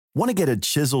Want to get a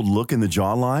chiseled look in the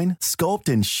jawline? Sculpt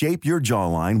and shape your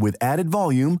jawline with added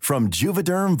volume from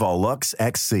Juvederm Volux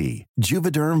XC.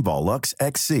 Juvederm Volux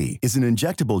XC is an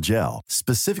injectable gel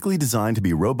specifically designed to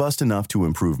be robust enough to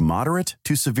improve moderate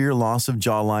to severe loss of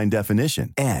jawline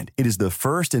definition. And it is the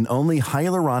first and only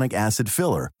hyaluronic acid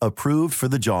filler approved for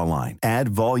the jawline. Add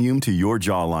volume to your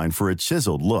jawline for a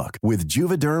chiseled look with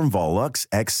Juvederm Volux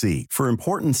XC. For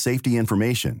important safety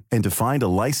information and to find a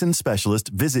licensed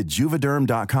specialist, visit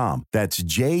juvederm.com. That's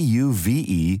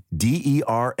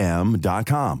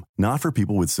JUVEDERM.com. Not for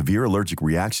people with severe allergic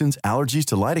reactions, allergies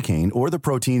to lidocaine, or the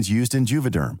proteins used in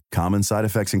Juvederm. Common side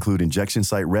effects include injection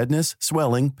site redness,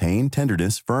 swelling, pain,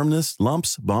 tenderness, firmness,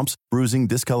 lumps, bumps, bruising,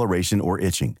 discoloration, or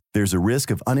itching. There's a risk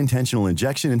of unintentional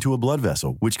injection into a blood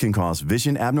vessel, which can cause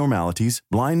vision abnormalities,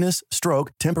 blindness,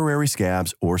 stroke, temporary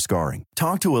scabs, or scarring.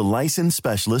 Talk to a licensed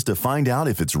specialist to find out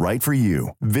if it's right for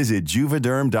you. Visit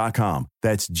Juvederm.com.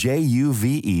 That's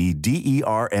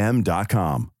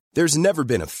JUVEDERM.com. There's never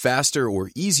been a faster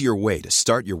or easier way to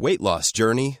start your weight loss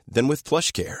journey than with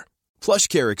PlushCare.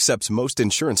 PlushCare accepts most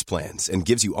insurance plans and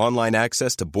gives you online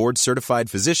access to board-certified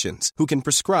physicians who can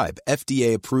prescribe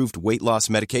FDA-approved weight loss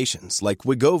medications like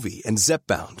Wegovy and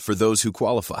Zepbound for those who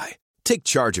qualify. Take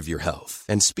charge of your health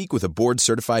and speak with a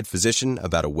board-certified physician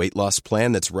about a weight loss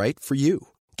plan that's right for you.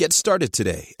 Get started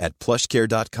today at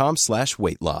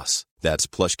plushcare.com/weight loss. That's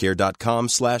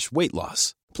plushcare.com/weight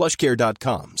loss.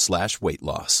 plushcare.com/weight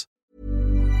loss.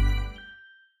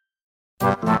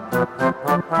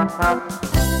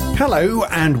 Hello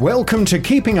and welcome to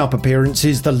Keeping Up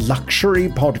Appearances, the luxury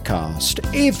podcast.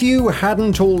 If you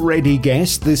hadn't already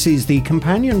guessed, this is the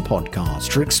companion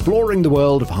podcast for exploring the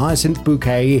world of Hyacinth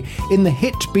Bouquet in the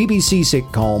hit BBC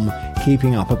sitcom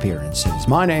Keeping Up Appearances.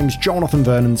 My name's Jonathan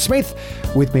Vernon Smith.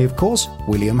 With me, of course,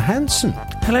 William Hanson.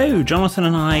 Hello, Jonathan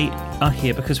and I are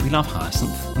here because we love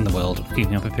Hyacinth and the world of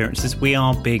Keeping Up Appearances. We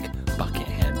are big bucket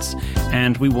heads,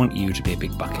 and we want you to be a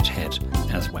big bucket head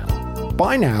as well.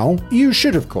 By now, you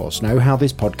should of course know how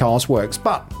this podcast works,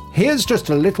 but here's just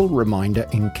a little reminder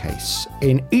in case.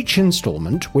 In each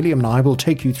instalment, William and I will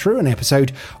take you through an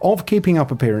episode of Keeping Up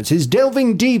Appearances,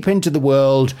 delving deep into the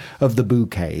world of the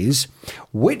bouquets.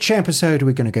 Which episode are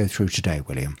we going to go through today,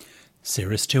 William?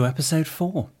 Series 2, Episode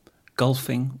 4,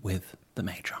 Golfing with the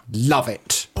Major. Love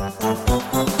it!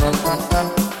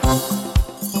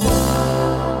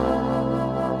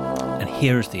 And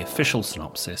here is the official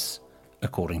synopsis,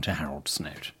 according to Harold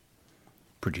Snout,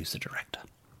 producer-director.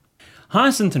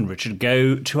 Hyacinth and Richard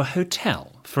go to a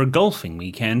hotel for a golfing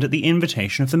weekend at the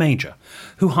invitation of the Major,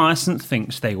 who Hyacinth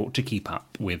thinks they ought to keep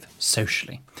up with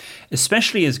socially,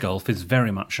 especially as golf is very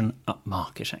much an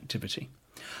upmarket activity.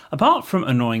 Apart from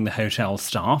annoying the hotel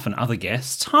staff and other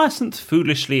guests, Hyacinth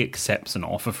foolishly accepts an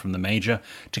offer from the Major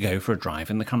to go for a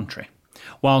drive in the country,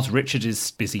 whilst Richard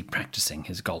is busy practising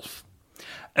his golf,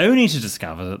 only to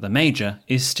discover that the Major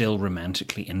is still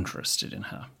romantically interested in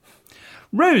her.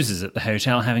 Rose is at the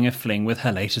hotel having a fling with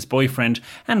her latest boyfriend,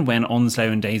 and when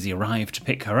Onslow and Daisy arrive to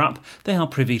pick her up, they are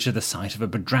privy to the sight of a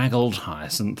bedraggled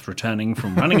Hyacinth returning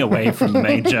from running away from the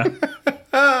Major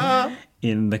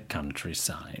in the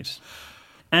countryside.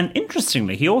 And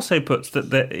interestingly, he also puts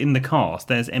that in the cast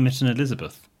there's Emmett and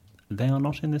Elizabeth. They are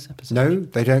not in this episode. No,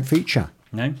 they don't feature.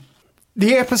 No.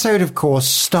 The episode, of course,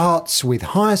 starts with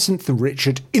Hyacinth and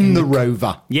Richard in the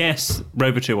Rover. Yes,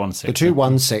 Rover 216. The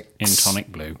 216. In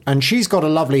tonic blue. And she's got a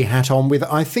lovely hat on with,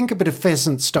 I think, a bit of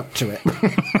pheasant stuck to it.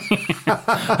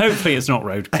 Hopefully it's not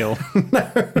roadkill. No.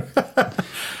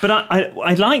 But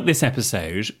I like this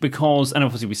episode because, and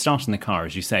obviously we start in the car,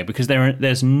 as you say, because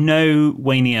there's no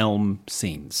Wayney Elm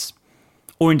scenes.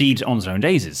 Or indeed Onslow and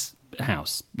Daisy's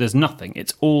house. There's nothing.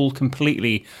 It's all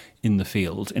completely in the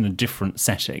field in a different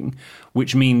setting,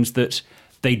 which means that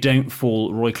they don't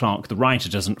fall, Roy Clark, the writer,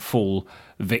 doesn't fall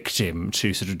victim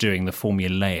to sort of doing the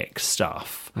formulaic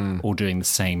stuff or doing the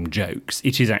same jokes.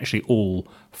 It is actually all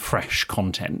fresh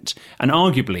content. And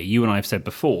arguably, you and I have said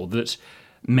before that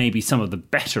maybe some of the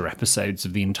better episodes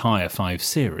of the entire 5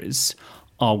 series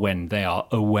are when they are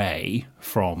away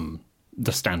from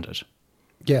the standard.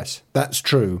 Yes, that's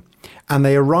true. And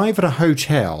they arrive at a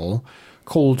hotel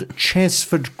called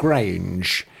Chesford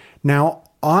Grange. Now,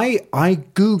 I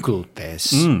Googled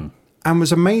this and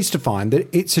was amazed to find that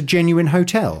it's a genuine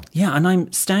hotel. Yeah, and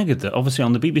I'm staggered that obviously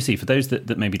on the BBC, for those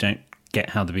that maybe don't get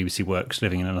how the BBC works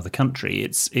living in another country,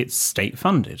 it's state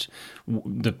funded.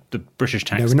 The British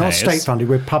taxpayers... No, we're not state funded,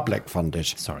 we're public funded.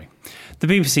 Sorry. The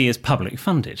BBC is public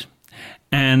funded.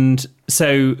 And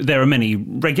so there are many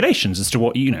regulations as to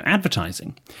what,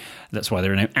 advertising. That's why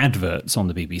there are no adverts on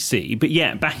the BBC. But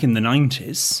yet, back in the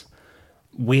 90s,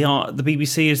 the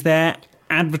BBC is there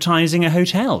advertising a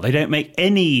hotel. They don't make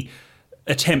any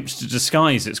attempt to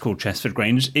disguise it's called Chesford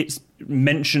Grange. It's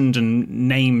mentioned and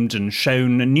named and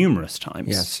shown numerous times.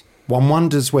 Yes. One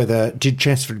wonders whether did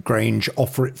Chesford Grange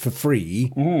offer it for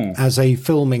free as a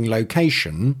filming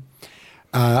location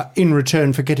in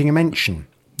return for getting a mention.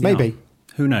 Maybe. Yeah.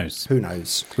 Who knows? Who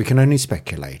knows? We can only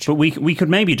speculate. But we could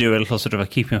maybe do a little sort of a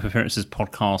Keeping Up Appearances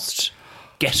podcast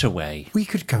getaway. We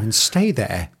could go and stay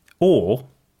there. Or,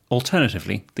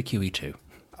 alternatively, the QE2.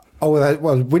 Oh,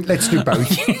 well, let's do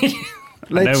both.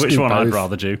 I know which one I'd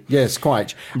rather do. Yes,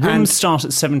 quite. Rooms start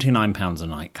at £79 a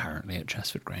night currently at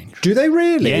Chesford Grange. Do they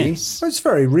really? Yes. That's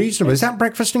very reasonable. Is that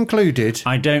breakfast included?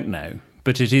 I don't know,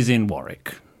 but it is in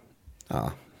Warwick.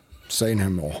 Say no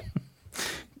more.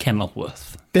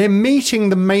 Kenilworth. They're meeting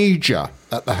the Major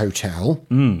at the hotel,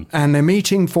 and they're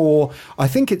meeting for, I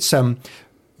think it's, for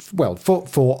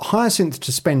Hyacinth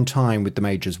to spend time with the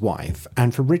Major's wife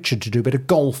and for Richard to do a bit of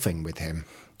golfing with him.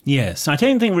 Yes, I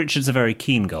don't think Richard's a very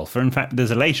keen golfer. In fact,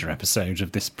 there's a later episode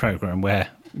of this programme where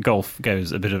golf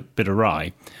goes a bit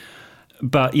awry.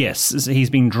 But yes,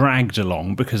 he's been dragged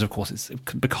along because, of course,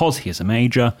 because he is a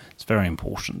major, it's very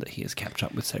important that he is kept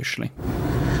up with socially.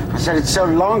 I said it's so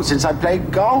long since I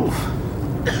played golf.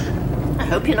 I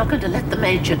hope you're not going to let the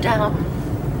Major down.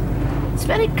 It's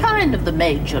very kind of the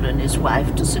Major and his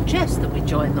wife to suggest that we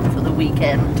join them for the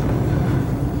weekend.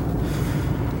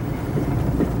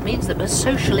 It means that we're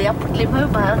socially upwardly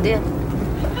mobile, dear.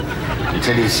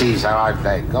 Until he sees how I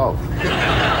play golf.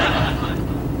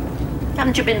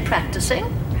 Haven't you been practicing?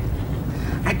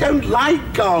 I don't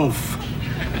like golf.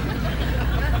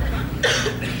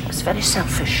 It's very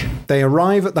selfish. They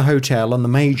arrive at the hotel and the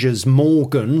Major's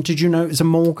Morgan. Did you know it was a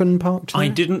Morgan parked there? I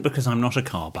didn't, because I'm not a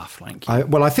car buff like you.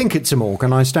 I think it's a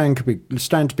Morgan. I stand to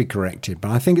be corrected,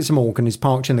 but I think it's a Morgan. Is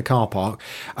parked in the car park.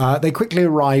 They quickly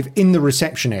arrive in the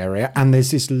reception area, and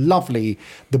there's this lovely.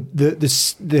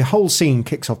 The whole scene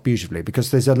kicks off beautifully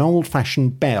because there's an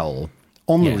old-fashioned bell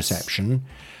on the reception.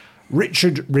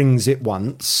 Richard rings it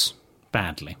once.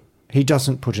 Badly. He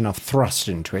doesn't put enough thrust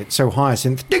into it, so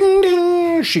Hyacinth, ding,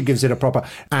 ding, she gives it a proper...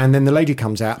 And then the lady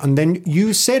comes out, and then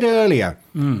you said earlier,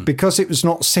 because it was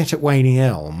not set at Waning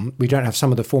Elm, we don't have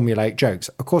some of the formulaic jokes.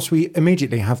 Of course, we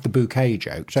immediately have the bouquet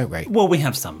joke, don't we? Well, we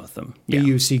have some of them. Yeah.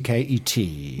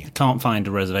 B-U-C-K-E-T. Can't find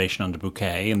a reservation under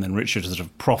bouquet, and then Richard sort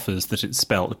of proffers that it's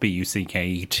spelt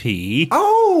B-U-C-K-E-T.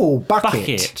 Oh, bucket.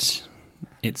 Bucket.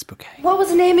 It's bouquet. What was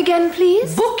the name again,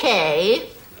 please? Bouquet?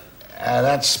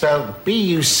 That's spelled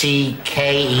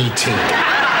B-U-C-K-E-T.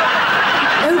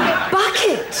 Oh,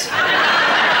 bucket.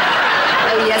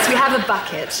 Oh, yes, we have a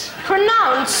bucket.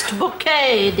 Pronounced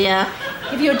bouquet, dear.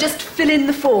 If you'll just fill in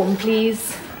the form,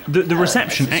 please. The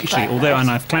reception, this is actually, quite although, nice. and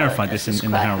I've clarified this This is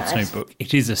in the quite Harold's nice. Notebook,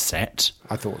 it is a set.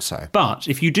 I thought so. But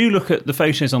if you do look at the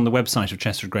photos on the website of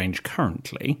Chesford Grange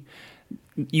currently,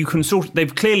 you can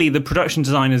the production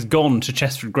designer's gone to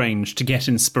Chesford Grange to get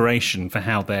inspiration for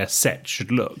how their set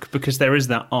should look, because there is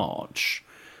that arch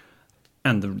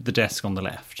and the desk on the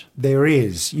left. There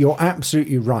is. You're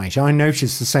absolutely right. I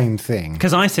noticed the same thing.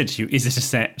 Because I said to you, is it a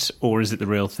set or is it the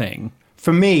real thing?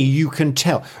 For me, you can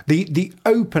tell. The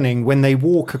opening, when they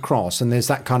walk across and there's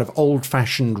that kind of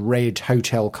old-fashioned red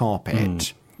hotel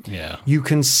carpet... Yeah. You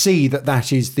can see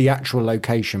that is the actual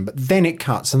location, but then it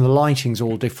cuts and the lighting's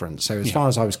all different. So as far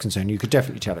as I was concerned, you could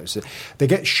definitely tell it was. They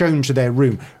get shown to their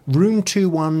room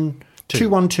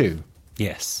 212.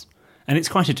 Yes. And it's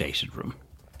quite a dated room.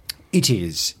 It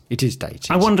is dated.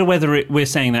 I wonder whether we're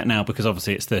saying that now because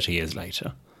obviously it's 30 years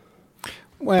later.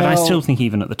 Well, But I still think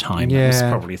even at the time it was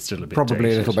probably still a bit probably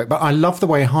dated. a little bit. But I love the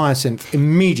way Hyacinth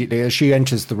immediately, as she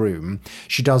enters the room,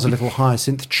 she does a little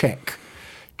Hyacinth check.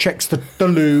 Checks the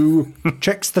loo,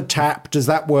 checks the tap, does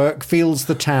that work, feels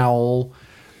the towel.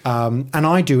 And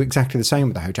I do exactly the same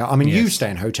with the hotel. I mean, you stay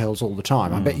in hotels all the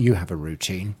time. I bet you have a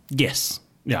routine. Yes.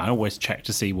 Yeah, I always check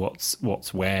to see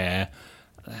what's where,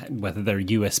 whether there are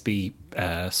USB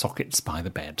sockets by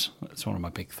the bed. That's one of my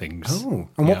big things. Oh,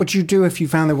 and what would you do if you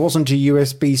found there wasn't a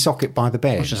USB socket by the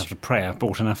bed? I just have to pray I've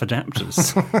bought enough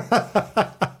adapters.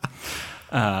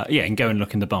 And go and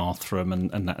look in the bathroom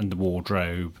and the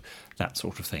wardrobe, that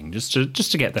sort of thing, just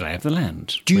to get the lay of the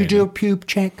land. Do you really. do a pube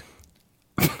check?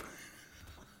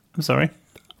 I'm sorry?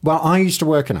 Well, I used to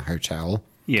work in a hotel.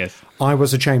 Yes. I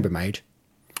was a chambermaid.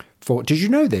 Did you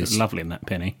know this? Lovely in that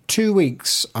penny. 2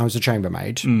 weeks I was a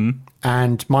chambermaid,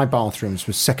 and my bathrooms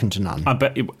was second to none. I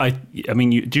bet. Do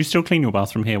you still clean your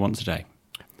bathroom here once a day?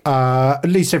 At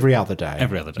least every other day.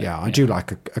 Every other day. Yeah, I do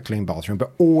like a clean bathroom,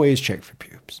 but always check for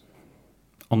pubes.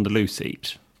 On the loo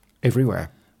seat.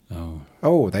 Everywhere. Oh.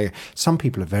 Oh, some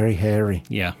people are very hairy.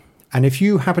 Yeah. And if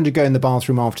you happen to go in the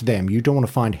bathroom after them, you don't want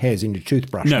to find hairs in your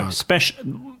toothbrush. No,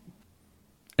 mug.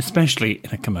 especially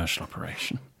in a commercial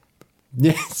operation.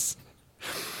 Yes.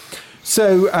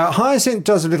 So Hyacinth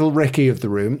does a little recce of the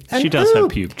room. And, She does her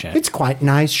pube check. It's quite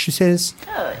nice, she says.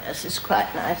 Oh, yes, it's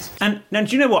quite nice. And now,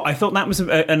 do you know what? I thought that was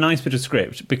a nice bit of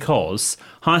script because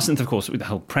Hyacinth, of course, with the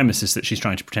whole premise is that she's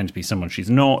trying to pretend to be someone she's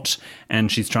not,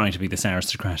 and she's trying to be this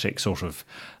aristocratic sort of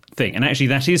thing. And actually,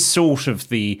 that is sort of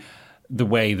the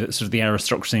way that sort of the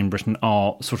aristocracy in Britain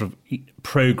are sort of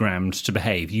programmed to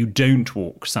behave. You don't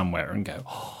walk somewhere and go,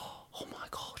 oh my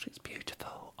God, it's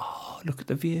beautiful. Oh, look at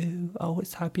the view. Oh,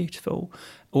 it's so beautiful.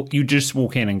 Or you just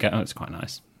walk in and go, oh, it's quite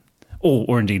nice.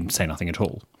 Or indeed say nothing at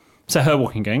all. So her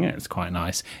walking going, it's quite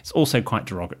nice. It's also quite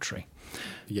derogatory.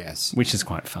 Yes. Which is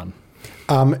quite fun.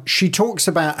 She talks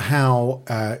about how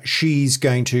she's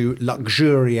going to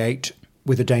luxuriate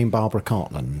with a Dame Barbara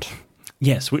Cartland.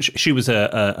 Yes, which she was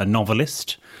a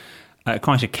novelist,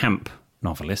 quite a camp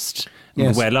novelist.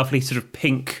 Yes. Wear lovely sort of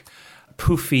pink,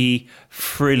 poofy,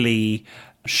 frilly,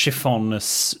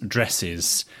 chiffonous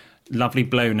dresses, lovely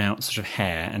blown out sort of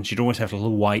hair, and she'd always have a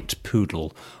little white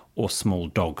poodle or small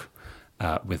dog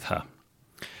with her.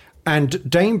 And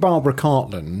Dame Barbara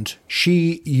Cartland,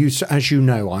 she used to, as you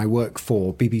know, I work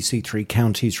for BBC Three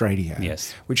Counties Radio,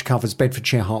 Yes. which covers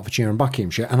Bedfordshire, Hertfordshire and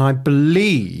Buckinghamshire. And I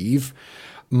believe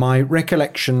my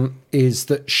recollection is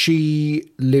that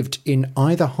she lived in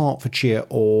either Hertfordshire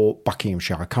or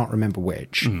Buckinghamshire. I can't remember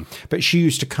which. But she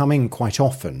used to come in quite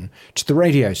often to the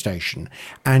radio station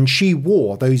and she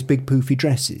wore those big poofy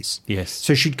dresses. Yes.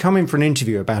 So she'd come in for an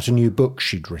interview about a new book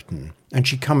she'd written and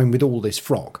she'd come in with all this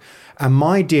frock. And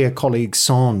my dear colleague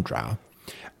Sandra,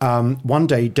 one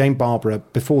day, Dame Barbara,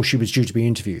 before she was due to be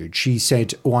interviewed, she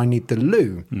said, oh, I need the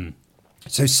loo.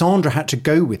 So Sandra had to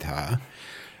go with her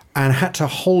and had to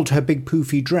hold her big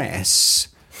poofy dress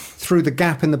through the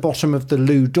gap in the bottom of the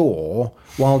loo door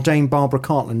while Dame Barbara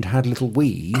Cartland had a little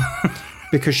wee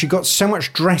because she got so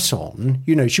much dress on,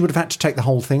 you know, she would have had to take the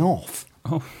whole thing off.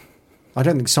 Oh. I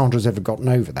don't think Sandra's ever gotten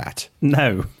over that.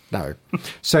 No. No.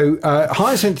 So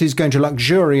Hyacinth is going to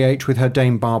luxuriate with her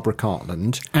Dame Barbara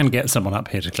Cartland. And get someone up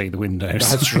here to clean the windows.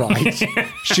 That's right.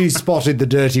 She spotted the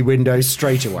dirty windows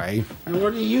straight away. And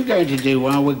what are you going to do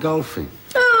while we're golfing?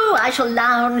 Oh, I shall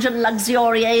lounge and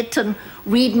luxuriate and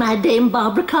read my Dame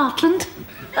Barbara Cartland.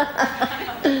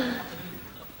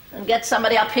 And get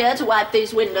somebody up here to wipe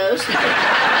these windows.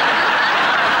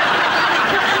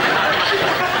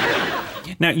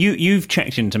 Now, you've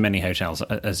checked into many hotels,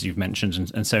 as you've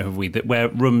mentioned, and so have we, that where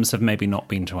rooms have maybe not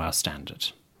been to our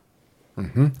standard.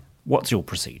 Mm-hmm. What's your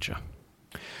procedure?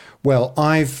 Well,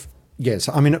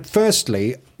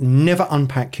 firstly, never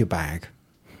unpack your bag.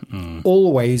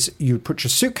 Always, you put your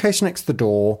suitcase next to the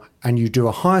door and you do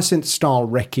a Hyacinth-style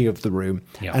recce of the room.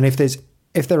 Yep. And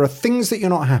if there are things that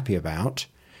you're not happy about,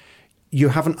 you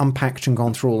haven't unpacked and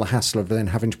gone through all the hassle of then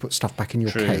having to put stuff back in your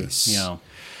case. Yeah.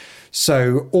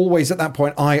 So always at that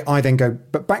point, I then go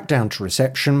back down to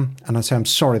reception and I say, I'm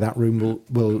sorry, that room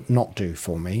will not do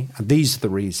for me. And these are the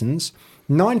reasons.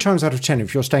 9 times out of 10,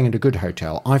 if you're staying in a good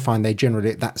hotel, I find they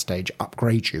generally at that stage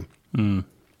upgrade you.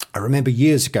 I remember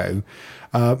years ago,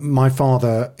 my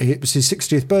father, it was his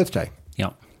 60th birthday.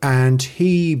 Yeah. And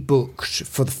he booked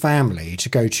for the family to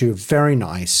go to a very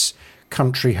nice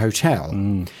country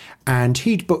hotel. And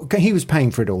he was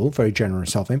paying for it all, very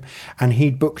generous of him. And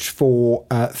he'd booked for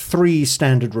 3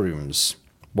 standard rooms.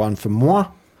 One for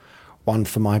moi, one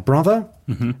for my brother,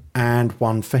 and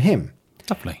one for him.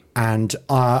 Lovely. And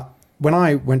when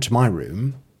I went to my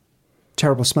room,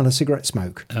 terrible smell of cigarette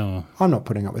smoke. Oh. I'm not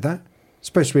putting up with that. It's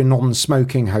supposed to be a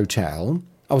non-smoking hotel.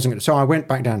 So I went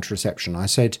back down to reception. I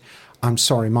said, I'm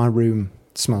sorry, my room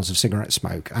smells of cigarette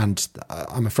smoke, and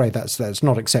I'm afraid that's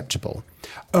not acceptable.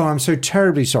 Oh, I'm so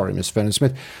terribly sorry, Miss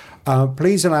Vernon-Smith.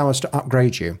 Please allow us to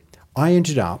upgrade you. I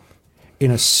ended up in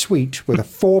a suite with a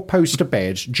 4-poster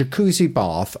bed, jacuzzi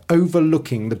bath,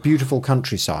 overlooking the beautiful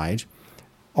countryside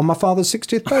on my father's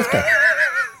 60th birthday.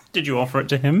 Did you offer it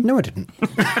to him? No, I didn't.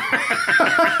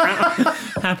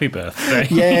 Happy birthday.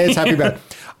 Yes, happy birthday.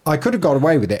 I could have got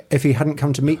away with it if he hadn't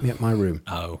come to meet me at my room.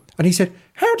 Oh. And he said,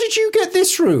 how did you get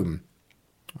this room?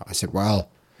 I said, well,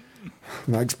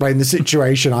 I explained the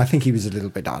situation. I think he was a little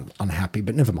bit unhappy,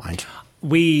 but never mind.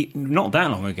 We, not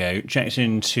that long ago, checked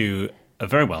into a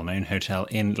very well-known hotel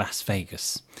in Las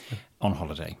Vegas on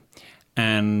holiday.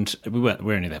 And we were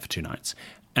only there for 2 nights.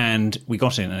 And we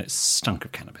got in and it stunk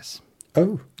of cannabis.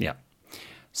 Oh. Yeah.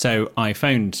 So I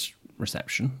phoned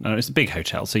reception. No, it's a big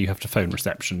hotel, so you have to phone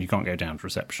reception. You can't go down to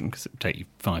reception because it would take you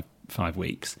five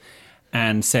weeks.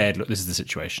 And said, look, this is the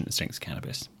situation. It stinks of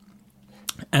cannabis.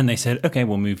 And they said, OK,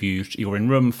 we'll move you. You're in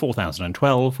room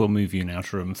 4012. We'll move you now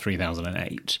to room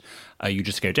 3008. You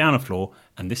just go down a floor.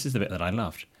 And this is the bit that I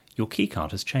loved. Your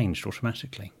keycard has changed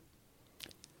automatically.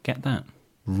 Get that.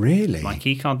 Really? My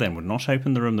keycard then would not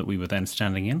open the room that we were then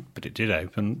standing in, but it did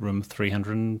open room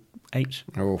 308.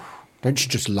 Oh, don't you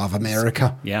just love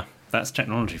America? Yeah, that's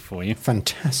technology for you.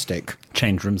 Fantastic.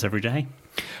 Change rooms every day.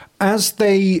 As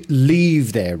they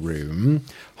leave their room,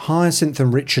 Hyacinth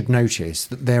and Richard notice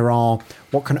that there are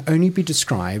what can only be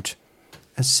described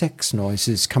as sex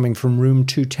noises coming from room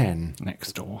 210.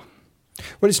 Next door.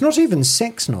 Well, it's not even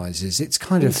sex noises. It's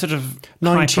kind of sort of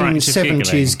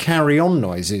 1970s carry-on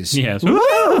noises. Yes.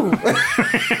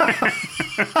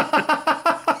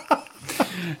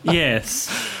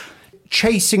 Yes.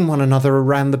 Chasing one another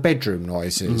around the bedroom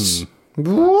noises.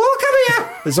 Oh, come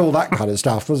here! There's all that kind of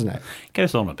stuff, wasn't it?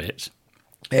 Goes on a bit.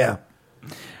 Yeah.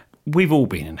 We've all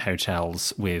been in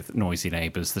hotels with noisy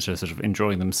neighbours that are sort of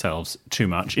enjoying themselves too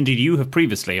much. Indeed, you have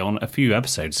previously, on a few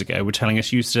episodes ago, were telling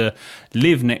us you used to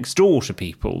live next door to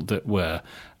people that were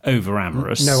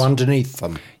over-amorous. No, underneath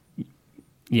them.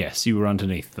 Yes, you were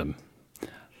underneath them.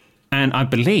 And I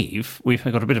believe we've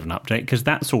got a bit of an update because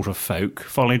that sort of folk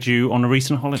followed you on a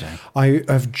recent holiday. I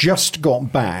have just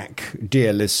got back,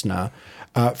 dear listener,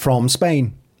 from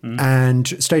Spain. And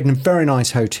stayed in a very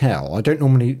nice hotel. I don't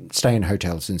normally stay in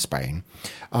hotels in Spain,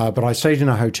 but I stayed in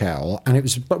a hotel and it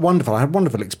was wonderful. I had a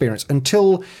wonderful experience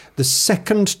until the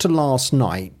second to last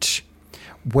night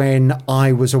when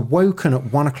I was awoken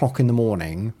at 1 o'clock in the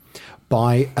morning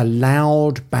by a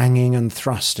loud banging and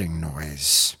thrusting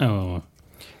noise. Oh.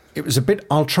 It was a bit,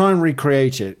 I'll try and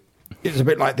recreate it. It was a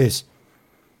bit like this.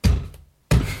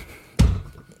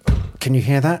 Can you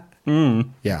hear that?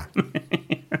 Yeah.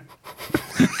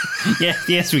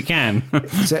 Yes, we can.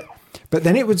 But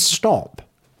then it would stop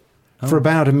for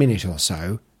about a minute or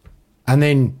so, and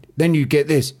then you get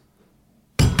this.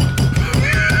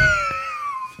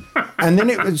 And then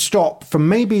it would stop for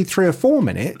maybe 3 or 4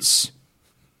 minutes.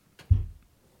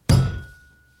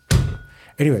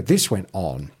 Anyway, this went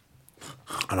on,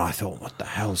 and I thought, what the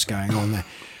hell's going on there?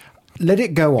 Let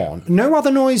it go on. No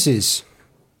other noises.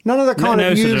 None of the kind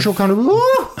of usual kind of...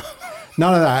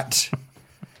 None of that.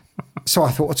 So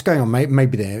I thought, what's going on?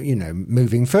 Maybe they're,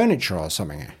 moving furniture or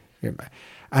something.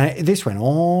 And this went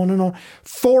on and on.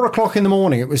 4 o'clock in the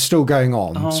morning, it was still going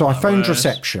on. So I phoned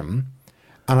reception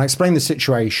and I explained the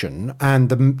situation. And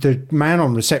the man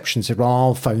on reception said, well,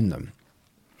 I'll phone them.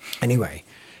 Anyway,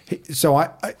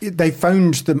 so they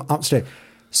phoned them upstairs.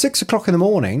 6 o'clock in the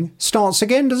morning, starts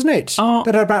again, doesn't it? Oh.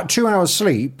 They'd had about 2 hours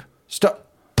sleep.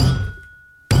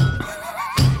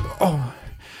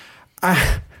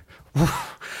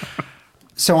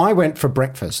 So I went for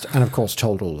breakfast and, of course,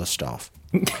 told all the staff.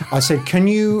 I said,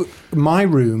 my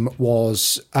room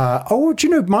was,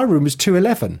 my room was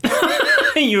 211.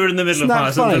 You were in the middle of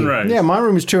Hyacinth Road. Yeah, my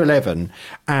room was 211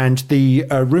 and the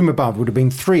room above would have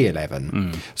been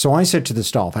 311. So I said to the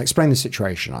staff, I explained the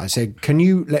situation. I said, can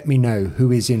you let me know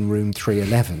who is in room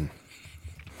 311?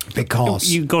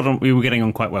 Because... You were getting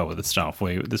on quite well with the staff,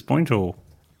 were you, at this point, or...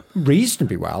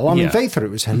 Reasonably well. I mean, they thought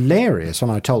it was hilarious when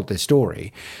I told this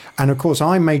story. And of course,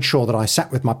 I made sure that I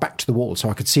sat with my back to the wall so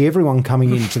I could see everyone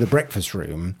coming into the breakfast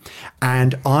room.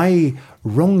 And I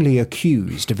wrongly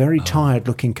accused a very tired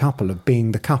looking couple of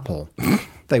being the couple.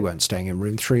 They weren't staying in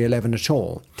room 311 at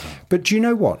all. But do you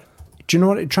know what? Do you know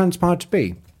what it transpired to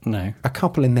be? No. A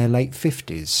couple in their late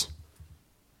 50s.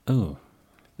 Oh.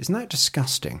 Isn't that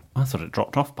disgusting? I thought it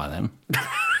dropped off by then.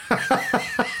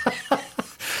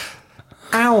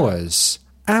 Hours.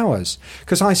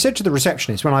 Because I said to the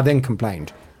receptionist when I then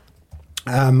complained,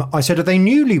 I said, are they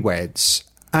newlyweds?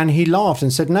 And he laughed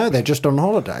and said, no, they're just on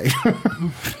holiday.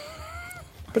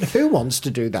 But who wants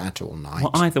to do that all night?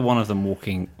 Well, either one of them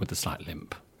walking with a slight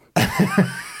limp.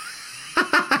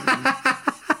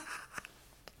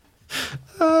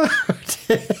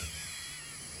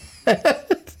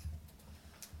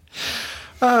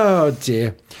 Oh,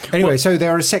 dear. Anyway, so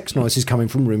there are sex noises coming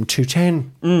from room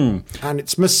 210. And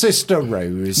it's my sister,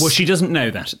 Rose. Well, she doesn't know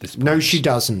that at this point. No, she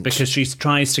doesn't. Because she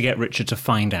tries to get Richard to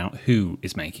find out who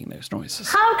is making those noises.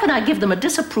 How can I give them a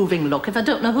disapproving look if I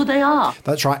don't know who they are?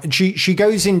 That's right. And she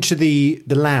goes into the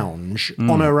lounge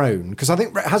on her own. Because I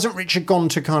think, hasn't Richard gone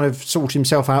to kind of sort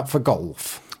himself out for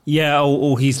golf? Yeah,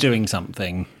 or he's doing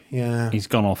something. Yeah. He's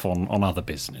gone off on other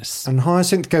business. And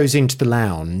Hyacinth goes into the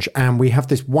lounge and we have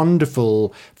this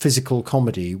wonderful physical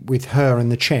comedy with her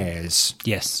and the chairs.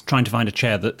 Yes, trying to find a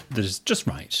chair that is just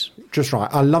right. Just right.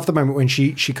 I love the moment when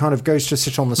she kind of goes to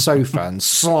sit on the sofa and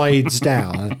slides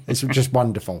down. It's just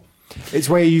wonderful. It's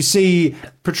where you see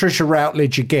Patricia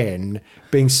Routledge again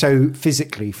being so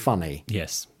physically funny.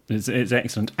 Yes. It's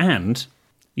excellent. And,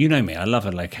 you know me, I love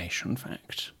a location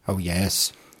fact. Oh,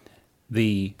 yes.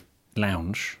 The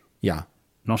lounge, Yeah.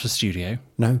 not a studio,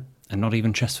 No. and not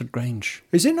even Chesford Grange.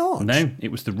 Is it not? No,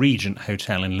 it was the Regent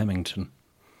Hotel in Leamington,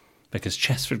 because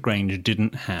Chesford Grange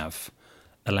didn't have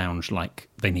a lounge like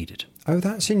they needed. Oh,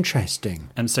 that's interesting.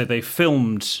 And so they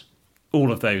filmed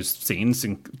all of those scenes,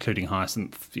 including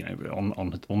Hyacinth,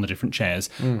 on the different chairs.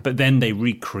 But then they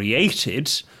recreated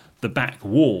the back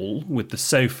wall with the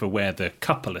sofa where the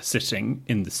couple are sitting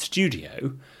in the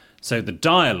studio. So the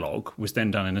dialogue was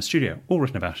then done in a studio, all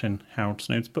written about in Harold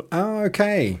Snowd's book. Oh,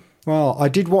 okay. Well, I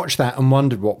did watch that and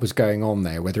wondered what was going on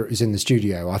there, whether it was in the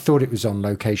studio. I thought it was on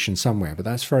location somewhere, but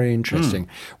that's very interesting.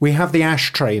 We have the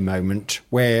ashtray moment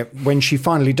where when she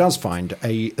finally does find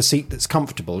a seat that's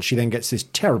comfortable, she then gets this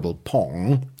terrible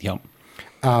pong. Yep.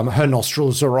 Her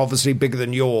nostrils are obviously bigger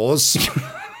than yours.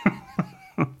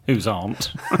 Whose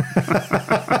aren't?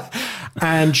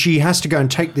 And she has to go and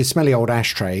take this smelly old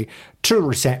ashtray to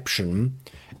reception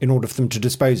in order for them to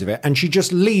dispose of it. And she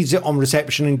just leaves it on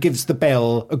reception and gives the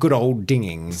bell a good old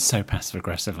dinging. So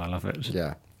passive-aggressive, I love it.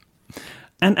 Yeah.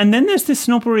 And then there's this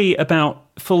snobbery about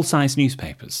full-size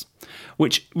newspapers,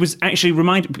 which was actually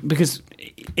reminded, because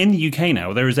in the UK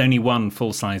now there is only one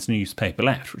full-size newspaper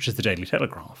left, which is the Daily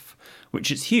Telegraph,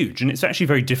 which is huge, and it's actually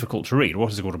very difficult to read.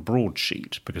 What is called a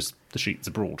broadsheet, because the sheets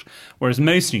are broad. Whereas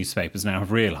most newspapers now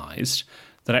have realised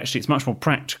that actually it's much more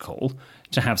practical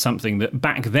to have something that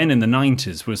back then in the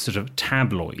 90s was sort of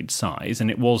tabloid size,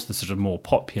 and it was the sort of more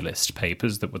populist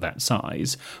papers that were that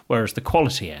size, whereas the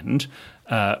quality end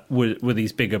were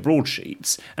these bigger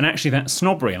broadsheets. And actually that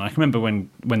snobbery, and I can remember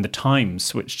when the Times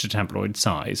switched to tabloid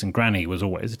size, and Granny was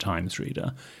always a Times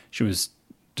reader, she was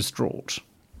distraught.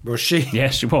 Was she?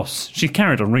 Yes, she was. She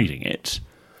carried on reading it.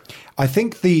 I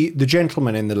think the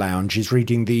gentleman in the lounge is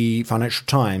reading the Financial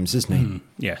Times, isn't he?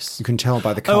 Yes. You can tell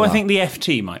by the colour. Oh, I think the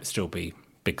FT might still be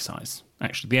big size.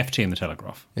 Actually, the FT and the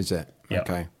Telegraph. Is it? Yep.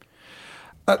 Okay.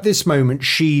 At this moment,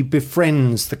 she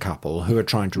befriends the couple who are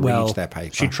trying to read their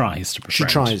paper. She tries to befriend. She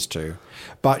tries to.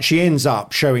 But she ends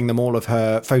up showing them all of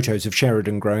her photos of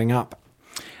Sheridan growing up.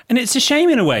 And it's a shame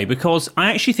in a way, because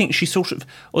I actually think she sort of,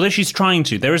 although she's trying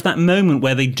to, there is that moment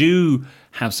where they do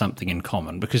have something in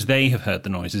common, because they have heard the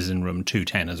noises in room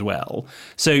 210 as well.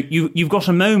 So you've got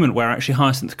a moment where actually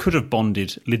Hyacinth could have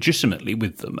bonded legitimately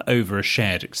with them over a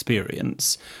shared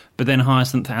experience. But then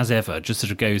Hyacinth, as ever, just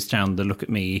sort of goes down the look at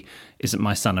me, isn't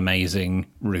my son amazing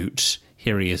route.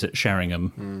 Here he is at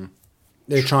Sheringham.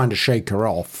 They're trying to shake her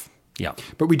off. Yeah.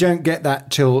 But we don't get that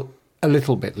till a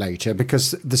little bit later,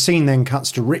 because the scene then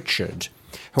cuts to Richard,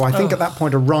 who I think at that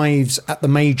point arrives at the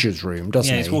Major's room,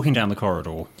 doesn't he? Yeah, he's walking down the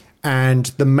corridor. And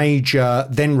the Major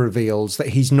then reveals that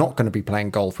he's not going to be playing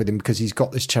golf with him because he's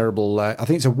got this terrible, I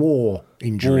think it's a war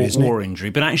injury, isn't it? War injury.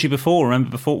 But actually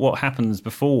remember what happens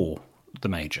before the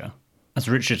Major? As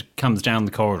Richard comes down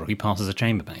the corridor, he passes a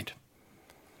chambermaid.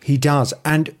 He does.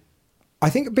 And I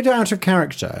think a bit out of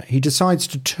character, he decides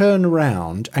to turn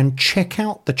around and check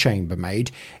out the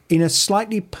chambermaid in a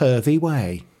slightly pervy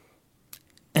way.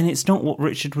 And it's not what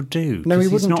Richard would do. No, he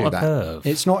wouldn't he's not do a that. Perv.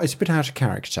 It's a bit out of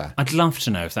character. I'd love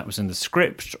to know if that was in the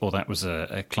script or that was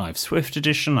a Clive Swift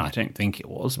edition. I don't think it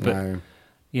was, but No.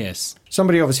 Yes.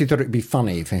 Somebody obviously thought it would be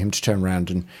funny for him to turn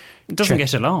around and... It doesn't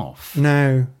get a laugh.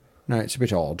 No, it's a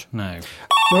bit odd. No.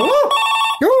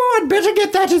 Oh, I'd better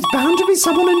get that. It's bound to be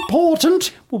someone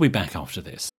important. We'll be back after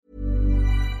this.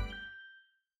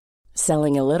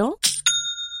 Selling a little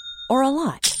or a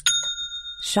lot?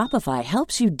 Shopify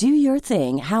helps you do your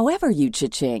thing however you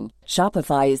cha-ching.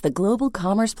 Shopify is the global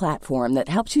commerce platform that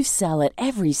helps you sell at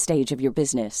every stage of your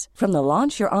business. From the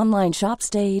launch your online shop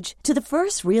stage to the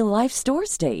first real-life store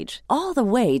stage, all the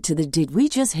way to the did we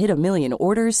just hit a million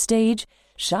orders stage.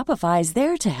 Shopify's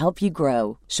there to help you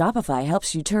grow. Shopify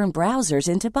helps you turn browsers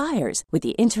into buyers with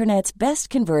the internet's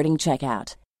best converting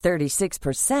checkout.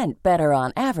 36% better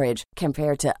on average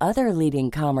compared to other leading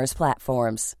commerce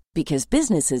platforms. Because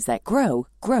businesses that grow,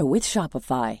 grow with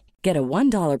Shopify. Get a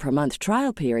 $1 per month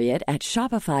trial period at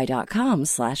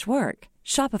shopify.com/work.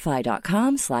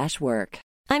 Shopify.com/work.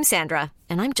 I'm Sandra,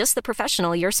 and I'm just the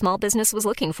professional your small business was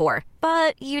looking for.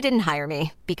 But you didn't hire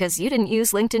me because you didn't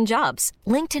use LinkedIn Jobs.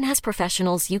 LinkedIn has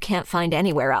professionals you can't find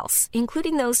anywhere else,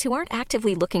 including those who aren't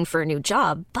actively looking for a new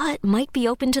job, but might be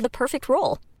open to the perfect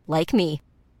role, like me.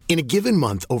 In a given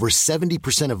month, over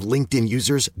 70% of LinkedIn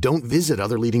users don't visit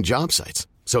other leading job sites.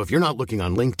 So if you're not looking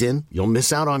on LinkedIn, you'll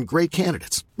miss out on great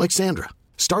candidates like Sandra.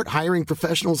 Start hiring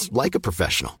professionals like a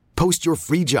professional. Post your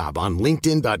free job on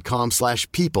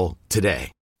linkedin.com/people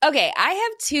today. Okay, I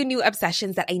have 2 new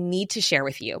obsessions that I need to share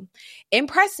with you.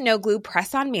 Impress No Glue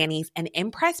Press-On Manis and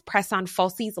Impress Press-On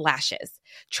Falsies Lashes.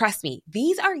 Trust me,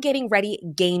 these are getting ready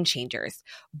game changers.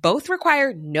 Both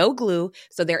require no glue,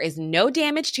 so there is no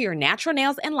damage to your natural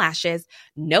nails and lashes,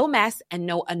 no mess, and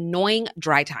no annoying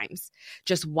dry times.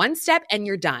 Just one step and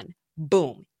you're done.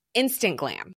 Boom. Instant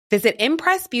glam. Visit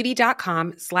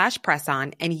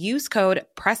impressbeauty.com/presson and use code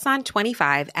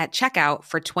PRESSON25 at checkout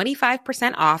for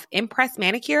 25% off Impress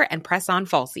Manicure and Press-On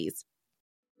Falsies.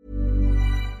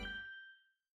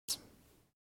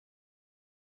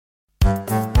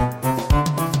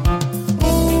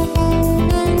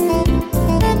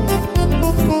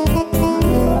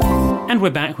 And we're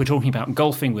back. We're talking about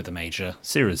golfing with the Major,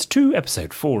 Series 2,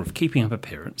 Episode 4 of Keeping Up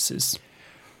Appearances.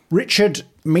 Richard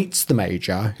meets the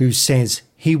Major, who says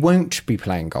he won't be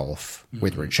playing golf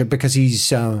with Richard because he's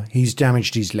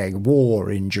damaged his leg,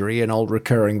 war injury, an old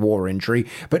recurring war injury.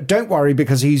 But don't worry,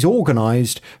 because he's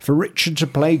organised for Richard to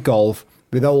play golf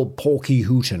with old Porky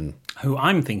Hooton. Who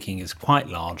I'm thinking is quite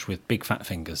large with big fat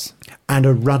fingers. And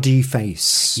a ruddy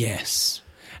face. Yes.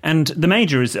 And the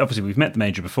Major is, obviously we've met the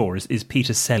Major before, is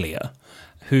Peter Sellier,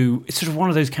 who is sort of one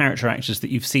of those character actors that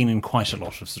you've seen in quite a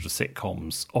lot of sort of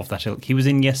sitcoms of that ilk. He was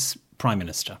in Yes, Prime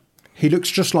Minister. He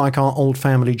looks just like our old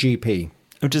family GP.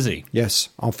 Oh, does he? Yes,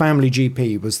 our family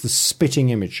GP was the spitting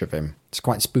image of him. It's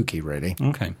quite spooky, really.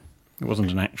 Okay. It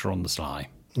wasn't an actor on the sly.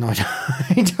 No,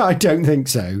 I don't think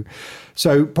so.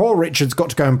 So poor Richard's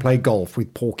got to go and play golf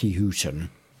with Porky Hooton.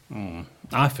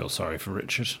 I feel sorry for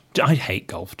Richard. I hate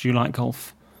golf. Do you like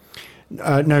golf?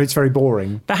 No, it's very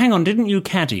boring. But hang on, didn't you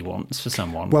caddy once for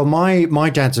someone? Well, my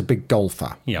dad's a big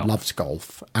golfer, Yeah. loves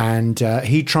golf, and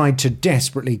he tried to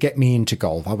desperately get me into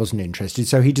golf. I wasn't interested,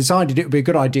 so he decided it would be a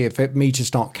good idea for me to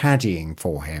start caddying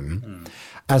for him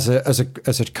as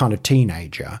a kind of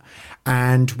teenager.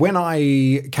 And when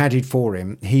I caddied for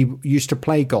him, he used to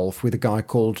play golf with a guy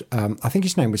called, I think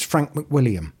his name was Frank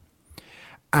McWilliam.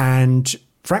 And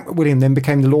Frank McWilliam then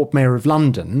became the Lord Mayor of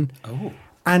London. Oh.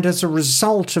 And as a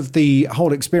result of the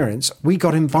whole experience, we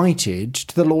got invited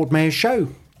to the Lord Mayor's show.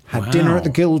 Had dinner at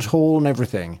the Guildhall and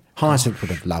everything. Hyacinth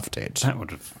would have loved it. That would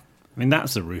have... I mean,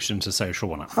 that's the route into social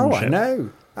one-upmanship. Oh, I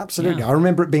know. Absolutely. Yeah. I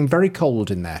remember it being very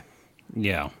cold in there.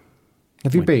 Yeah.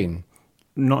 Have you been?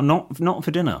 Not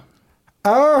for dinner.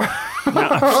 Oh,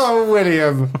 oh,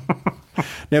 William.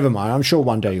 Never mind. I'm sure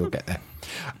one day you'll get there.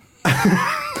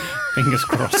 Fingers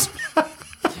crossed.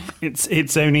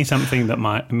 It's only something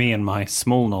that me and my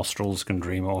small nostrils can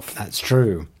dream of. That's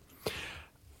true.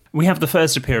 We have the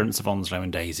first appearance of Onslow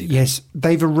and Daisy. Yes,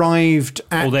 they've arrived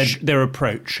at... Or they're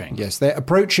approaching. Yes, they're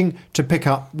approaching to pick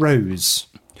up Rose.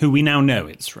 Who we now know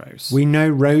it's Rose. We know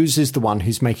Rose is the one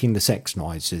who's making the sex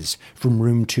noises from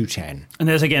room 210. And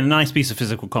there's, again, a nice piece of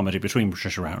physical comedy between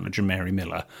Patricia Routledge and Mary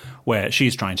Miller, where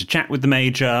she's trying to chat with the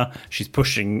Major, she's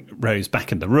pushing Rose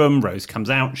back in the room, Rose comes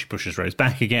out, she pushes Rose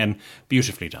back again.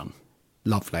 Beautifully done.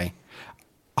 Lovely.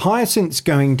 Hyacinth's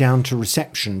going down to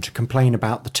reception to complain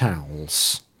about the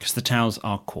towels. Because the towels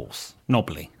are coarse.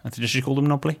 Knobbly. Did she call them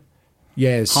knobbly?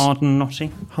 Yes. Hard and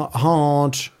knotty?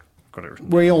 Hard. Got it written.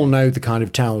 We all know the kind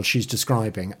of towel she's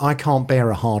describing. I can't bear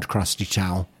a hard, crusty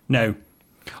towel. No.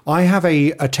 I have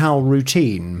a towel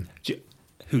routine.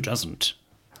 Who doesn't?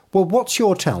 Well, what's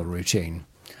your towel routine?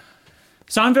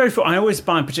 So I always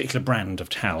buy a particular brand of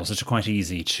towels that are quite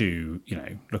easy to,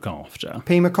 look after.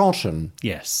 Pima Cotton?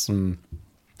 Yes.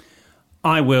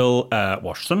 I will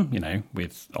wash them,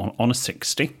 on a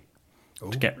 60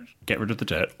 to get rid of the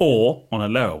dirt, or on a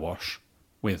lower wash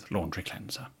with laundry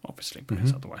cleanser, obviously,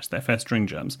 because otherwise they're festering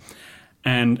germs.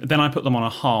 And then I put them on a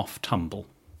half tumble.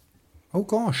 Oh,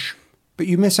 gosh. But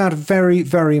you miss out a very,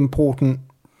 very important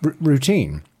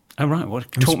routine. Oh, right. Well,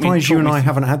 I'm surprised you and I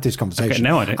haven't had this conversation. Okay,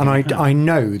 no, I don't. And I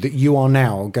know that you are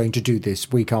now going to do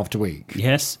this week after week.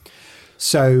 Yes.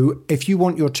 So if you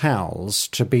want your towels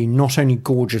to be not only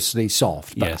gorgeously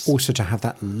soft, but Yes. also to have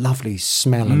that lovely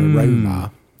smell and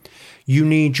aroma, you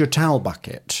need your towel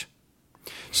bucket.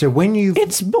 So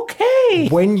It's bouquet!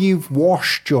 When you've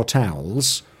washed your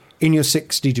towels in your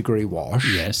 60-degree wash,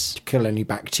 Yes. to kill any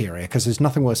bacteria, because there's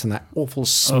nothing worse than that awful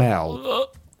smell.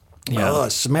 Yeah.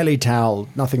 Smelly towel,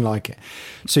 nothing like it.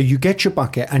 So you get your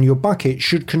bucket, and your bucket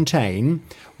should contain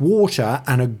water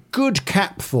and a good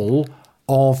capful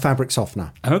of fabric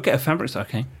softener. Okay,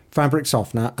 okay. Fabric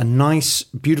softener, a nice,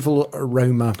 beautiful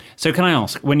aroma. So can I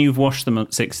ask, when you've washed them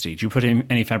at 60, do you put in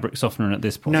any fabric softener in at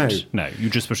this point? No. No, you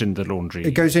just put in the laundry.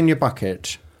 It goes in your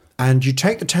bucket, and you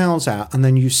take the towels out, and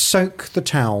then you soak the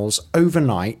towels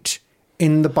overnight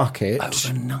in the bucket.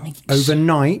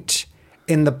 Overnight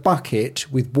in the bucket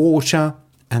with water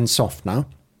and softener.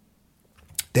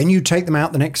 Then you take them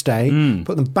out the next day,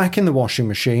 put them back in the washing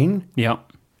machine. Yeah.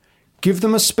 Give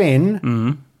them a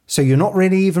spin. So you're not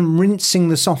really even rinsing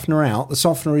the softener out. The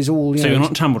softener is all... So you're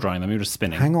not tumble drying them, you're just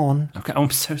spinning. Hang on. Okay, oh, I'm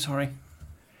so sorry.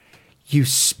 You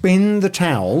spin the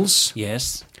towels.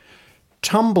 Yes.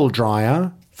 Tumble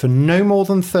dryer for no more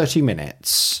than 30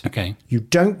 minutes. Okay. You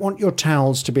don't want your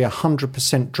towels to be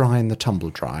 100% dry in the tumble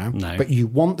dryer. No. But you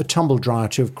want the tumble dryer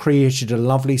to have created a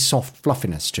lovely soft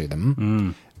fluffiness to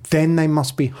them. Then they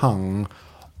must be hung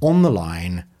on the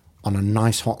line on a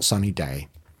nice hot sunny day.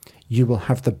 You will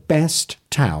have the best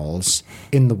towels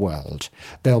in the world.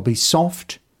 They'll be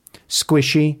soft,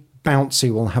 squishy,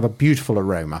 bouncy, will have a beautiful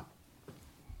aroma.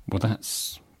 Well,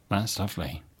 that's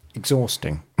lovely.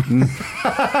 Exhausting.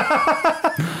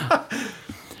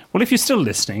 Well, if you're still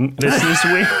listening, listeners,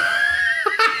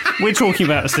 we're talking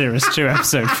about Series 2,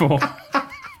 Episode 4.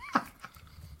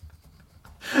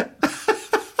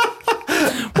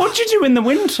 What do you do in the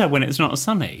winter when it's not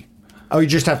sunny? Oh, you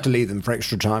just have to leave them for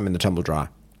extra time in the tumble dryer.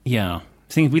 Yeah.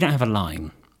 See, we don't have a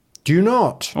line. Do you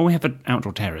not? Oh, we have an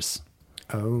outdoor terrace.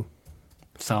 Oh.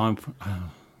 So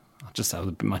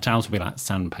my towels will be like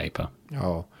sandpaper.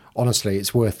 Oh, honestly,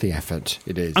 it's worth the effort.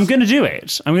 It is. I'm going to do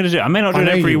it. I may not do it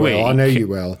every week. I know you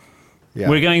will. Yeah.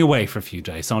 We're going away for a few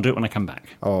days, so I'll do it when I come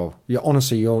back. Oh, yeah,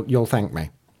 honestly, you'll thank me.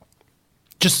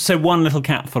 Just so one little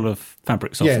cap full of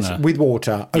fabric softener. Yes, with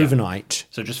water, overnight.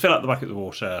 So just fill up the bucket with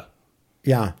water.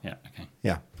 Yeah. Yeah, okay.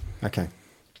 Yeah, okay.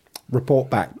 Report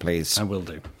back, please. I will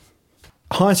do.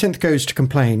 Hyacinth goes to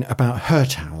complain about her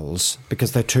towels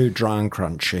because they're too dry and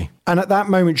crunchy. And at that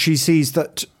moment, she sees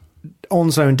that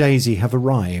Onslow and Daisy have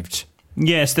arrived.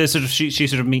 Yes, there's she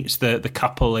sort of meets the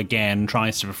couple again,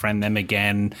 tries to befriend them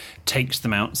again, takes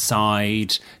them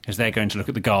outside because they're going to look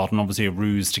at the garden, obviously a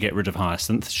ruse to get rid of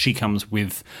Hyacinth. She comes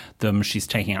with them. She's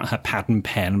taking out her pad and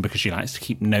pen because she likes to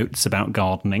keep notes about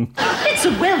gardening. It's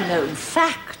a well-known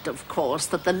fact, of course,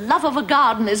 that the love of a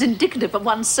garden is indicative of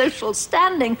one's social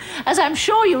standing, as I'm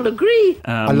sure you'll agree.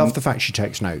 I love the fact she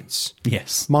takes notes.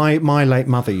 Yes. My late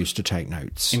mother used to take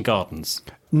notes. In gardens?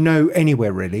 No,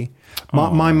 anywhere really.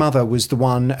 My mother was the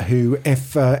one who,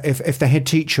 if the head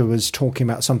teacher was talking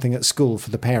about something at school for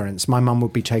the parents, my mum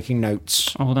would be taking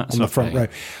notes on the front row.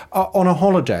 On a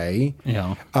holiday,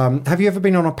 yeah. Have you ever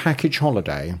been on a package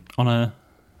holiday? On a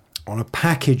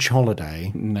package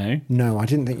holiday? No. No, I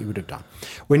didn't think you would have done.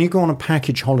 When you go on a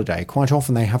package holiday, quite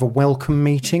often they have a welcome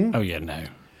meeting. Oh, yeah, no.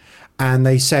 And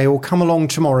they say, oh, come along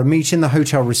tomorrow, meet in the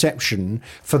hotel reception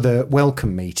for the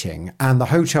welcome meeting. And the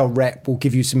hotel rep will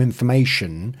give you some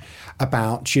information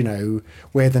about,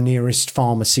 where the nearest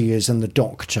pharmacy is and the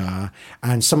doctor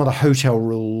and some of the hotel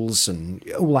rules and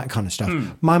all that kind of stuff.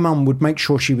 My mum would make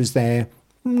sure she was there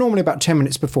normally about 10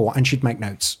 minutes before and she'd make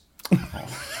notes.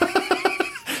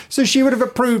 So she would have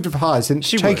approved of Hyacinth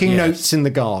taking notes in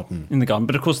the garden. In the garden.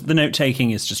 But, of course, the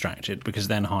note-taking is distracted because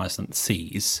then Hyacinth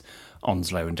sees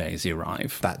Onslow and Daisy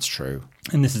arrive. That's true.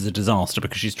 And this is a disaster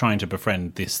because she's trying to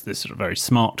befriend this sort of very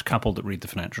smart couple that read the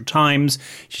Financial Times.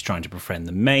 She's trying to befriend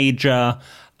the Major.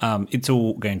 It's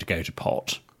all going to go to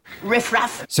pot.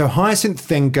 Riff-raff. So Hyacinth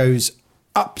then goes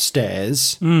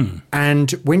upstairs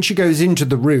and when she goes into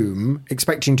the room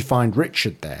expecting to find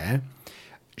Richard there,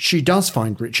 she does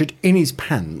find Richard in his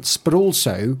pants, but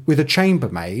also with a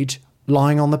chambermaid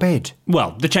lying on the bed.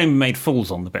 Well, the chambermaid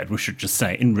falls on the bed, we should just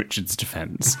say, in Richard's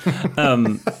defence.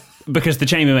 Because the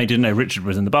chambermaid didn't know Richard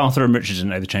was in the bathroom, Richard didn't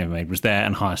know the chambermaid was there,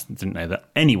 and Hyacinth didn't know that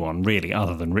anyone, really,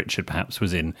 other than Richard, perhaps,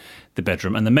 was in the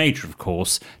bedroom. And the Major, of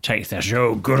course, takes the attitude,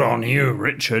 oh, good on you,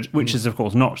 Richard, which is, of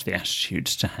course, not the attitude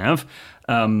to have.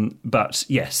 But,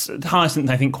 yes, Hyacinth,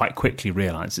 I think, quite quickly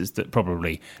realises that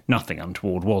probably nothing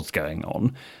untoward was going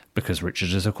on, because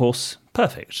Richard is, of course,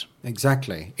 perfect.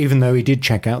 Exactly. Even though he did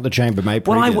check out the chambermaid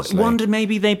previously. Well, I wonder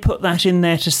maybe they put that in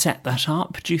there to set that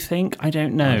up, do you think? I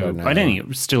don't know. I don't think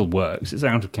it still works. It's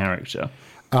out of character.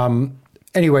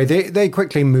 Anyway, they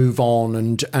quickly move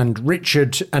on and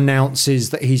Richard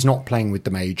announces that he's not playing with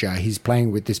the Major. He's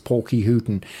playing with this Porky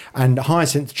Hooton. And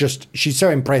Hyacinth she's so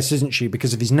impressed, isn't she,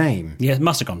 because of his name? Yeah,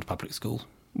 must have gone to public school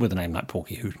with a name like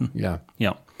Porky Hooton. Yeah.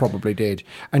 Yeah. Probably did.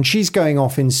 And she's going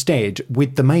off instead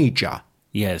with the Major.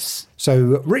 Yes.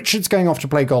 So Richard's going off to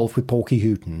play golf with Porky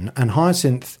Hooton and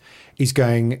Hyacinth is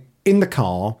going in the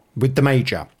car with the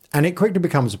Major. And it quickly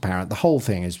becomes apparent the whole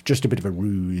thing is just a bit of a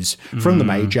ruse from the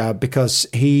Major because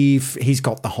he's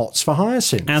got the hots for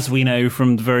Hyacinth. As we know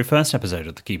from the very first episode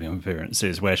of the Keeping Up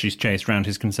Appearances where she's chased around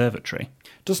his conservatory.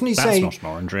 Doesn't he That's say... That's not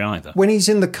an orangery either. When he's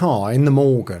in the car, in the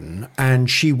Morgan, and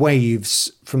she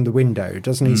waves from the window,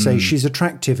 doesn't he say she's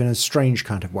attractive in a strange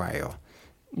kind of way? Or...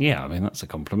 Yeah, I mean, that's a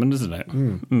compliment, isn't it?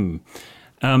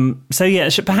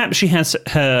 Perhaps she has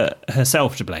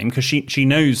herself to blame because she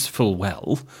knows full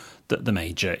well that the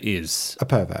Major is a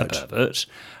pervert.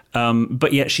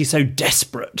 But yet she's so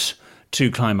desperate to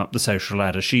climb up the social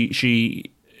ladder.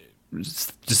 She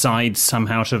decides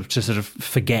somehow to sort of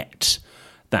forget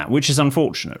that, which is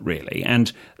unfortunate, really.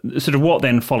 And sort of what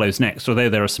then follows next, although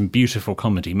there are some beautiful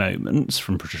comedy moments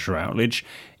from Patricia Routledge,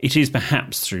 it is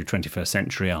perhaps through 21st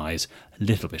century eyes a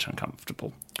little bit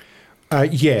uncomfortable.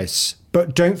 Yes,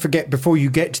 but don't forget, before you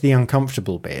get to the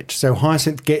uncomfortable bit, so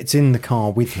Hyacinth gets in the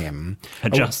car with him.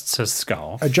 Adjusts her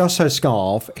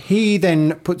scarf. He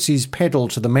then puts his pedal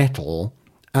to the metal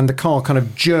and the car kind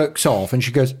of jerks off and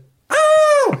she goes,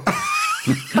 "Oh!"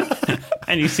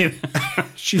 And you see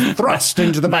she's thrust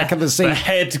into the back of the seat. The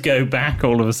head go back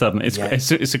all of a sudden. It's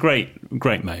a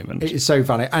great moment. It's so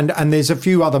funny. And there's a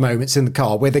few other moments in the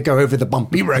car where they go over the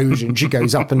bumpy road and she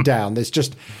goes up and down.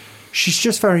 She's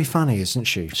just very funny, isn't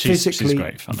she? Physically, she's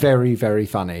great funny. Very, very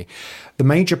funny. The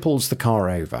Major pulls the car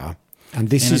over, and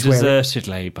this is where deserted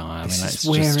lay-by. I mean, that's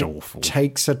where just it awful.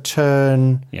 Takes a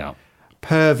turn. Yeah,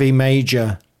 pervy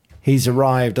Major. He's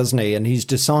arrived, doesn't he? And he's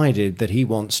decided that he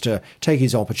wants to take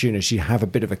his opportunity to have a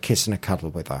bit of a kiss and a cuddle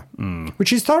with her,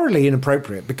 which is thoroughly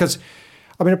inappropriate because,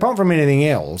 I mean, apart from anything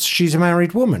else, she's a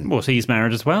married woman. Well, he's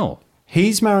married as well.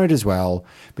 He's married as well,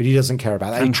 but he doesn't care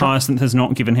about that. And Hyacinth has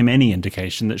not given him any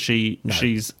indication that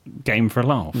she's game for a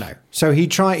laugh. No. So he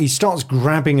starts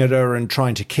grabbing at her and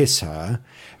trying to kiss her.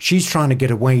 She's trying to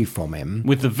get away from him.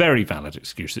 With the very valid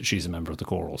excuse that she's a member of the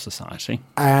Choral Society.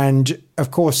 And, of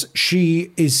course,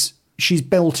 she's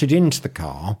belted into the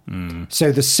car,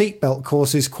 so the seatbelt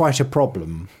causes quite a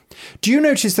problem. Do you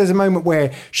notice there's a moment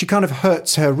where she kind of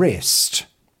hurts her wrist?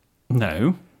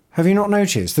 No. Have you not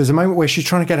noticed? There's a moment where she's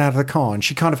trying to get out of the car and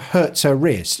she kind of hurts her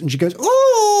wrist and she goes,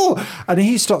 "Oh!" And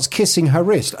he starts kissing her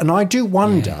wrist. And I do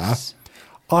wonder, yes.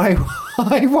 I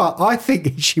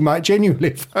think she might genuinely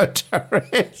have hurt her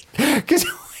wrist. Because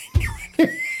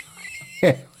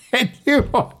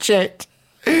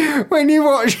when you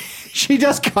watch, she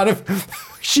just kind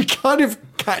of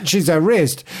catches her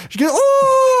wrist. She goes,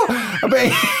 "Oh!"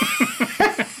 But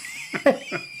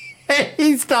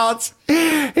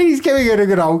he's giving her a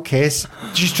good old kiss.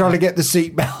 She's trying to get the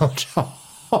seatbelt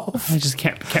off. He just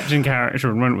kept in character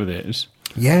and went with it.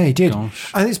 Yeah, he did.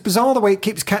 Gosh. And it's bizarre the way it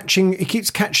keeps catching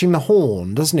the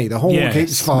horn, doesn't he? The horn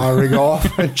keeps firing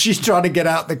off and she's trying to get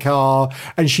out the car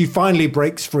and she finally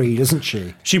breaks free, doesn't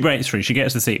she? She breaks free. She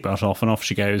gets the seatbelt off and off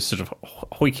she goes, sort of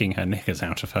hoiking her knickers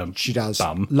out of her She does.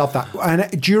 bum. Love that.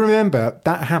 And do you remember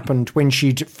that happened when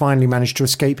she'd finally managed to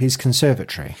escape his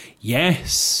conservatory?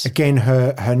 Yes. Again,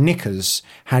 her knickers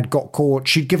had got caught.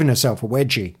 She'd given herself a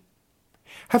wedgie.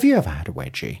 Have you ever had a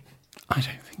wedgie? I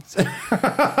don't think so.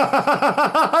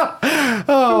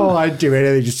 Oh, I'd do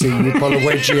anything to see you pull a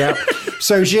wedgie out.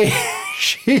 So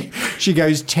she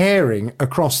goes tearing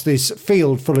across this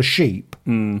field full of sheep,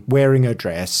 wearing her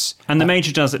dress. And the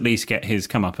Major does at least get his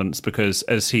comeuppance because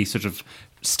as he sort of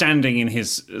standing in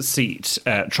his seat,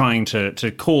 trying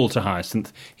to call to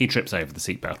Hyacinth, he trips over the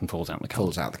seatbelt and falls out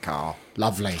the car.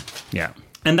 Lovely. Yeah.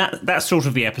 And that's sort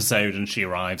of the episode, and she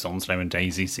arrives. Onslow and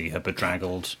Daisy see her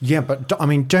bedraggled. Yeah, but I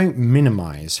mean, don't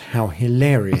minimise how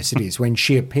hilarious it is when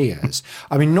she appears.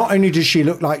 I mean, not only does she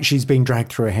look like she's being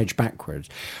dragged through a hedge backwards,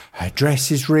 her dress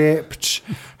is ripped,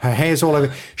 her hair's all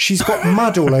over. She's got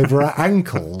mud all over her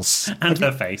ankles. And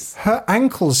her face. Her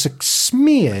ankles are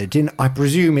smeared in, I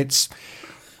presume it's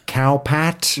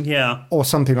cowpat, or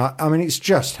something like. I mean, it's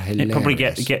just hilarious. It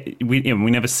probably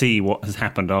we never see what has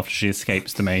happened after she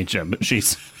escapes the Major, but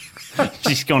she's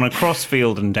gone across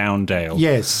field and down dale.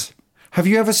 Yes. Have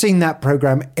you ever seen that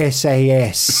programme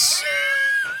SAS?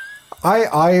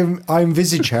 I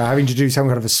envisage her having to do some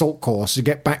kind of assault course to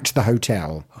get back to the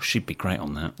hotel. Oh, she'd be great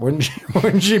on that.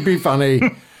 Wouldn't she be funny?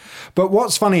 But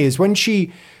what's funny is when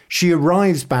she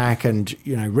arrives back and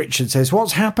Richard says,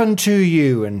 "What's happened to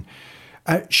you?" and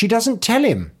she doesn't tell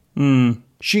him.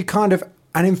 She kind of...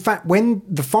 And in fact, when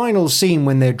the final scene,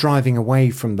 when they're driving away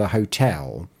from the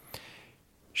hotel,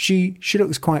 she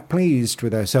looks quite pleased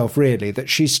with herself, really, that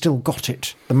she's still got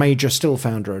it. The Major still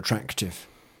found her attractive.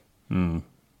 I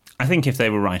think if they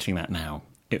were writing that now,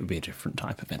 it would be a different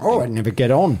type of ending. Oh, it'd never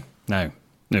get on. No,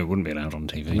 it wouldn't be allowed on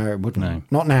TV. No, it wouldn't. No.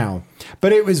 Not now.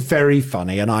 But it was very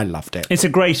funny, and I loved it. It's a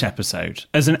great episode.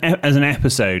 As an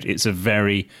episode, it's a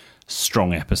very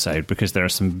strong episode because there are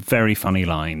some very funny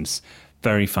lines,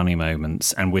 very funny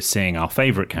moments, and we're seeing our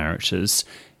favourite characters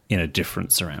in a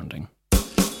different surrounding.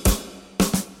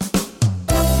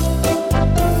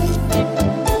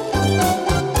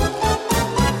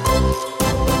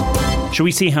 Shall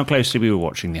we see how closely we were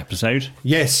watching the episode?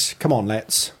 Yes, come on,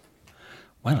 let's.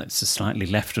 Well, it's a slightly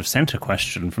left-of-centre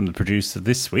question from the producer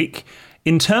this week.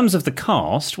 In terms of the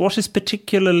cast, what is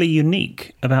particularly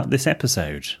unique about this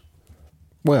episode?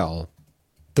 Well,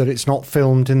 that it's not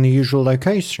filmed in the usual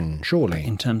location, surely.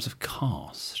 In terms of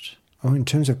cast? Oh, in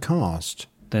terms of cast.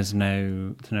 There's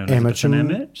no Elizabeth and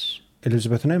Emmett?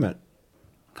 Elizabeth and Emmett.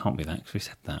 Can't be that, because we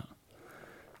said that.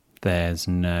 There's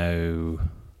no...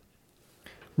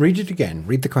 Read it again.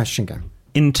 Read the question again.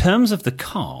 In terms of the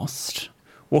cast,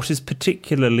 what is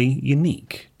particularly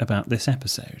unique about this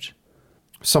episode?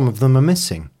 Some of them are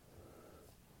missing.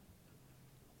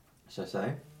 Shall I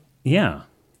say? Yeah.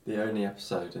 The only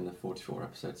episode in the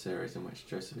 44-episode series in which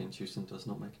Josephine Tewson does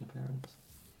not make an appearance.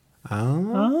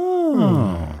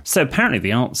 Oh. So apparently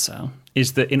the answer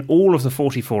is that in all of the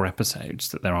 44 episodes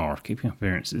that there are of Keeping Up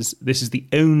Appearances, this is the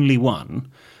only one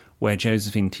where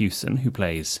Josephine Tewson, who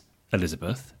plays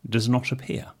Elizabeth, does not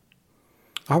appear.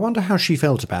 I wonder how she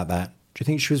felt about that. Do you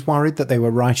think she was worried that they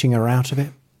were writing her out of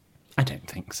it? I don't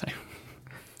think so.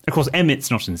 Of course,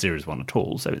 Emmett's not in Series 1 at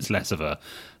all, so it's less of a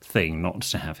thing not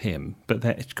to have him.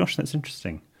 But gosh, that's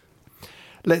interesting.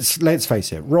 Let's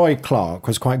face it, Roy Clark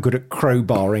was quite good at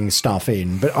crowbarring stuff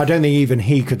in, but I don't think even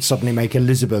he could suddenly make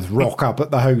Elizabeth rock up at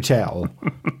the hotel.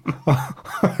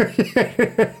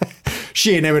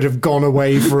 She and Emmett have gone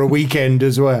away for a weekend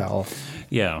as well.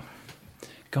 Yeah.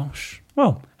 Gosh.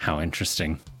 Well, how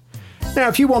interesting. Now,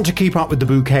 if you want to keep up with the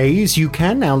bouquets, you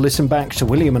can now listen back to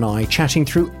William and I chatting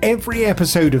through every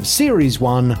episode of Series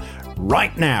 1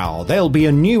 right now. There'll be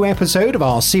a new episode of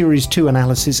our Series 2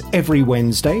 analysis every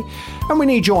Wednesday, and we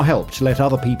need your help to let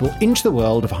other people into the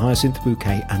world of Hyacinth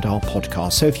Bouquet and our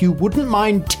podcast. So if you wouldn't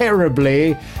mind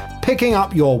terribly picking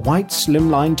up your white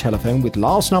slimline telephone with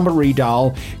last number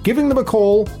redial, giving them a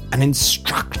call and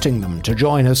instructing them to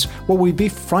join us, well, we'd be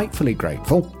frightfully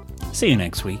grateful. See you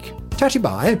next week. Tatty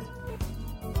bye.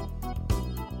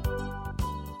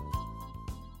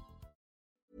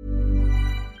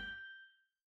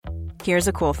 Here's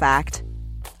a cool fact.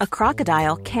 A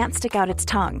crocodile can't stick out its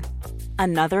tongue.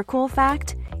 Another cool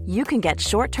fact, you can get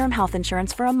short-term health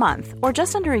insurance for a month or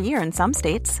just under a year in some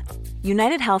states.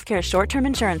 United Healthcare short-term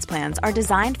insurance plans are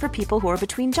designed for people who are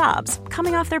between jobs,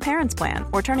 coming off their parents' plan,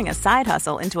 or turning a side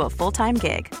hustle into a full-time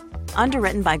gig.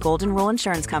 Underwritten by Golden Rule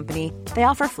Insurance Company, they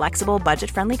offer flexible,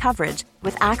 budget-friendly coverage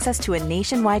with access to a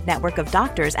nationwide network of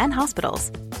doctors and hospitals.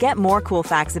 Get more cool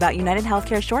facts about United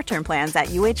Healthcare short-term plans at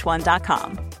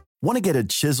uh1.com. Want to get a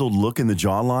chiseled look in the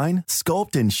jawline?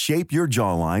 Sculpt and shape your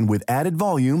jawline with added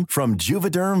volume from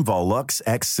Juvederm Volux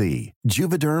XC.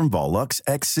 Juvederm Volux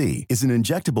XC is an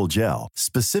injectable gel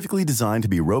specifically designed to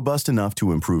be robust enough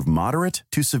to improve moderate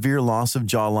to severe loss of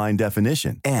jawline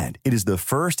definition. And it is the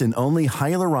first and only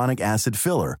hyaluronic acid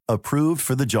filler approved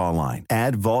for the jawline.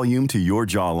 Add volume to your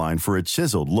jawline for a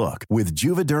chiseled look with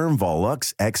Juvederm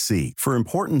Volux XC. For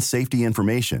important safety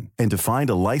information and to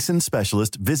find a licensed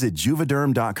specialist, visit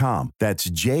Juvederm.com. That's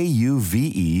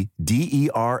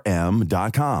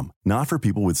Juvederm.com. Not for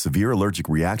people with severe allergic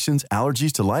reactions,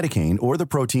 allergies to lidocaine, or the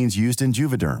proteins used in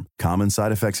Juvederm. Common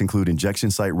side effects include injection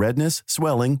site redness,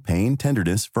 swelling, pain,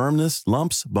 tenderness, firmness,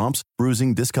 lumps, bumps,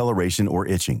 bruising, discoloration, or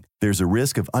itching. There's a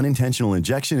risk of unintentional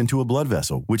injection into a blood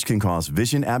vessel, which can cause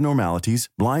vision abnormalities,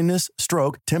 blindness,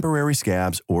 stroke, temporary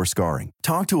scabs, or scarring.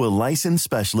 Talk to a licensed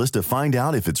specialist to find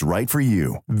out if it's right for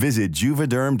you. Visit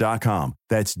Juvederm.com.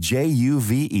 That's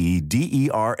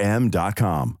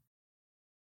Juvederm.com.